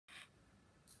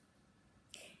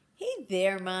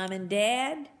there, Mom and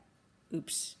Dad.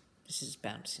 Oops, this is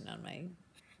bouncing on my...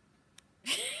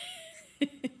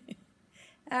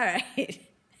 All right.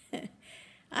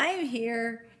 I am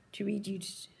here to read you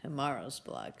tomorrow's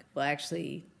blog. Well,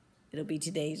 actually, it'll be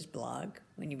today's blog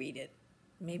when you read it.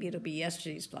 Maybe it'll be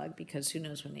yesterday's blog because who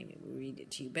knows when Amy will read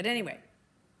it to you. But anyway,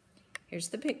 here's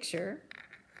the picture.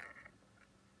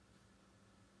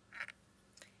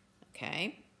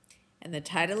 Okay. And the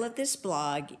title of this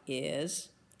blog is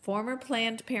Former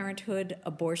Planned Parenthood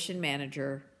Abortion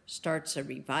Manager Starts a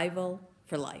Revival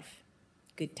for Life.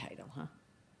 Good title, huh?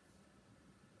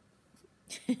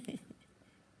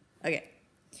 Okay.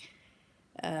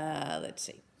 Let's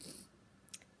see.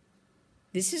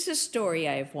 This is a story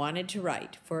I have wanted to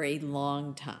write for a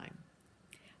long time.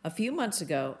 A few months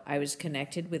ago, I was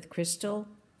connected with Crystal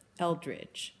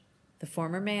Eldridge, the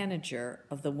former manager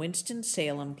of the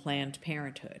Winston-Salem Planned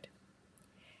Parenthood.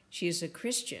 She is a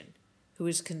Christian who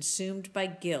is consumed by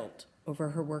guilt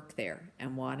over her work there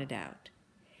and wanted out.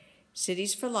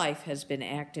 Cities for Life has been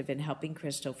active in helping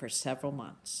Crystal for several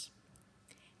months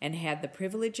and had the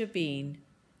privilege of being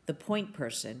the point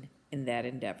person in that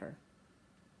endeavor.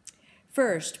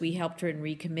 First, we helped her in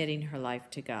recommitting her life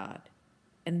to God,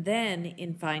 and then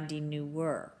in finding new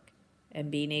work and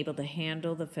being able to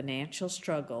handle the financial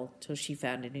struggle till she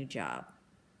found a new job.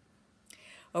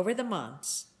 Over the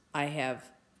months, I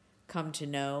have come to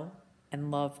know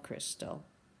and love Crystal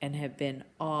and have been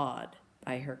awed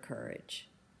by her courage.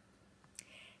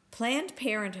 Planned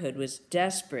Parenthood was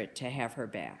desperate to have her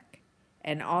back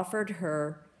and offered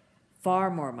her far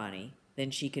more money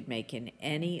than she could make in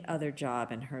any other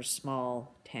job in her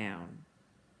small town.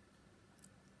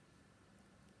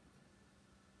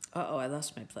 Uh-oh, I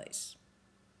lost my place.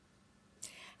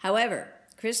 However,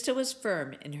 Krista was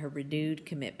firm in her renewed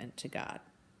commitment to God.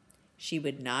 She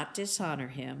would not dishonor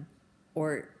him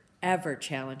or ever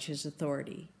challenge his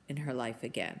authority in her life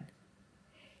again.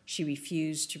 She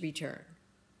refused to return.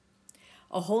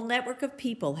 A whole network of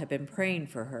people have been praying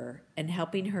for her and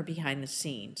helping her behind the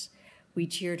scenes. We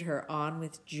cheered her on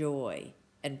with joy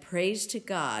and praised to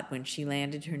God when she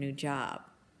landed her new job.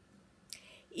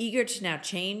 Eager to now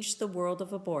change the world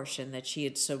of abortion that she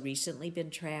had so recently been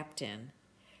trapped in,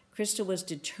 Krista was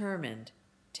determined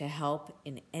to help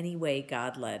in any way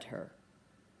God led her.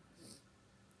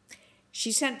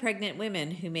 She sent pregnant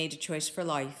women who made a choice for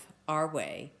life our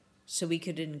way so we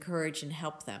could encourage and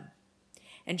help them.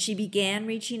 And she began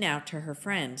reaching out to her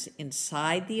friends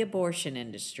inside the abortion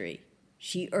industry.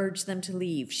 She urged them to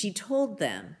leave. She told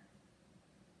them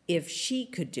if she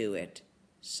could do it,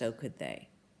 so could they.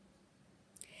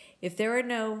 If there are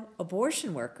no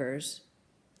abortion workers,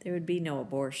 there would be no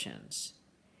abortions.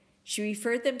 She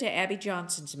referred them to Abby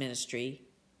Johnson's ministry,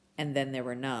 and then there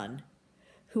were none,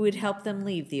 who would help them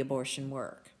leave the abortion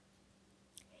work.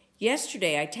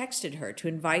 Yesterday, I texted her to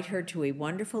invite her to a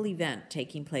wonderful event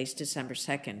taking place December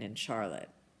 2nd in Charlotte.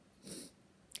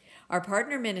 Our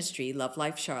partner ministry, Love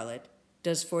Life Charlotte,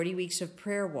 does 40 weeks of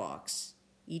prayer walks.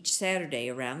 Each Saturday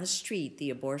around the street the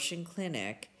abortion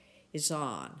clinic is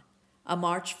on, a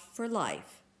march for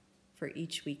life for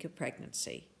each week of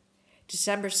pregnancy.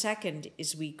 December 2nd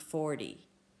is week 40.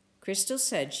 Crystal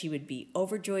said she would be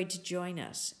overjoyed to join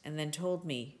us and then told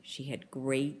me she had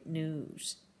great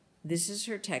news. This is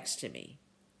her text to me.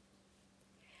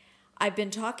 I've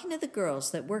been talking to the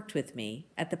girls that worked with me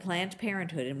at the Planned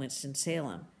Parenthood in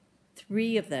Winston-Salem.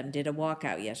 3 of them did a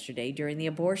walkout yesterday during the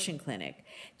abortion clinic.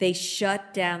 They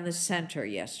shut down the center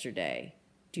yesterday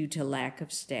due to lack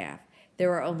of staff.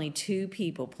 There are only 2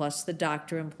 people plus the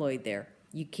doctor employed there.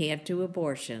 You can't do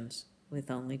abortions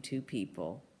with only 2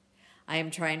 people. I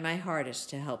am trying my hardest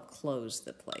to help close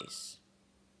the place.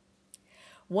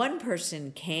 One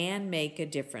person can make a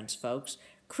difference, folks.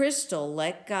 Crystal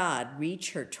let God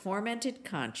reach her tormented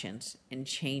conscience and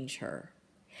change her.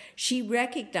 She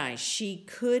recognized she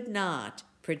could not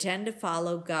pretend to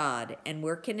follow God and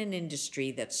work in an industry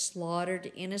that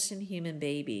slaughtered innocent human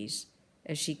babies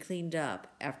as she cleaned up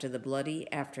after the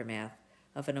bloody aftermath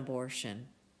of an abortion.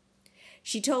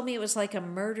 She told me it was like a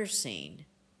murder scene,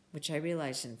 which I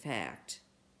realized, in fact,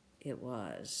 it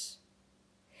was.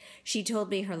 She told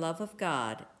me her love of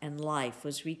God and life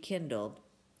was rekindled,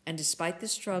 and despite the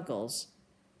struggles,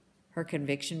 her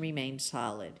conviction remained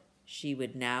solid. She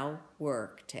would now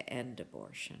work to end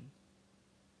abortion.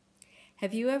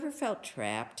 Have you ever felt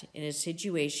trapped in a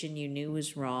situation you knew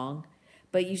was wrong,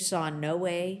 but you saw no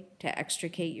way to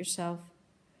extricate yourself?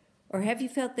 Or have you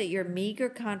felt that your meager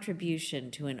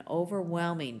contribution to an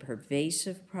overwhelming,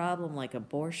 pervasive problem like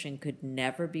abortion could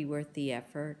never be worth the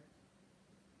effort?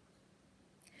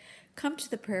 Come to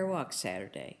the prayer walk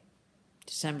Saturday,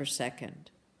 December 2nd.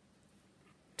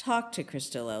 talk to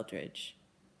Crystal Eldridge.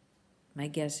 My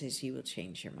guess is you will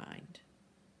change your mind.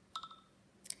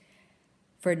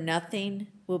 For nothing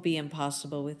will be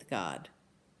impossible with God.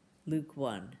 Luke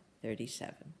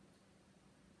 1:37.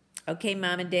 Okay,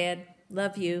 Mom and Dad,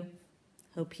 love you.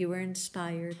 Hope you were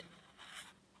inspired.